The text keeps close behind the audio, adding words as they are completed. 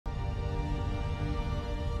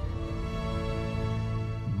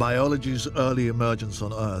Biology's early emergence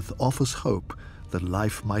on Earth offers hope that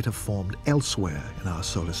life might have formed elsewhere in our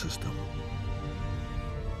solar system.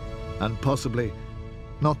 And possibly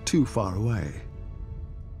not too far away,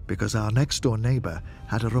 because our next-door neighbor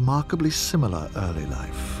had a remarkably similar early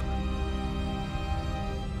life.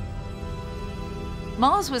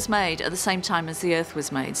 Mars was made at the same time as the Earth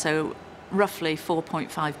was made, so roughly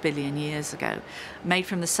 4.5 billion years ago, made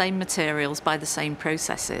from the same materials by the same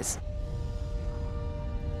processes.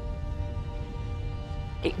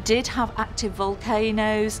 It did have active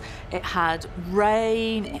volcanoes, it had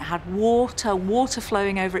rain, it had water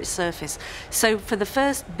flowing over its surface. So for the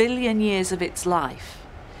first billion years of its life,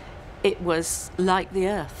 it was like the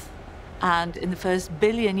Earth. And in the first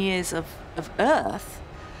billion years of Earth,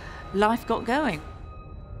 life got going.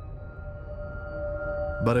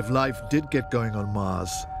 But if life did get going on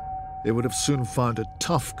Mars, it would have soon found it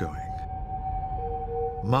tough going.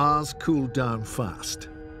 Mars cooled down fast.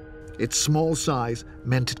 Its small size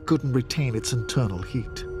meant it couldn't retain its internal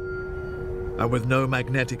heat. And with no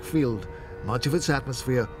magnetic field, much of its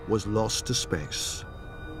atmosphere was lost to space.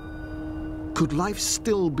 Could life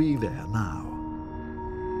still be there now?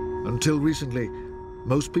 Until recently,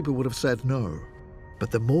 most people would have said no. But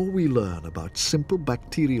the more we learn about simple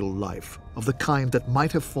bacterial life of the kind that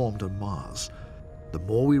might have formed on Mars, the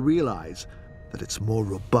more we realize that it's more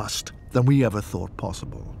robust than we ever thought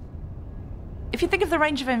possible. If you think of the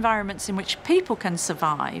range of environments in which people can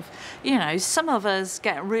survive, you know, some of us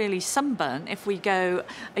get really sunburnt if we go,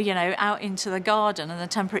 you know, out into the garden and the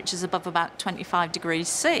temperature's above about 25 degrees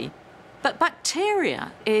C. But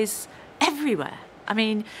bacteria is everywhere. I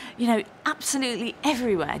mean, you know, absolutely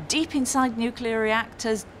everywhere, deep inside nuclear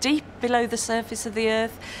reactors, deep below the surface of the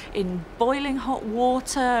Earth, in boiling hot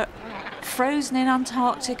water, frozen in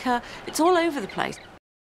Antarctica. It's all over the place.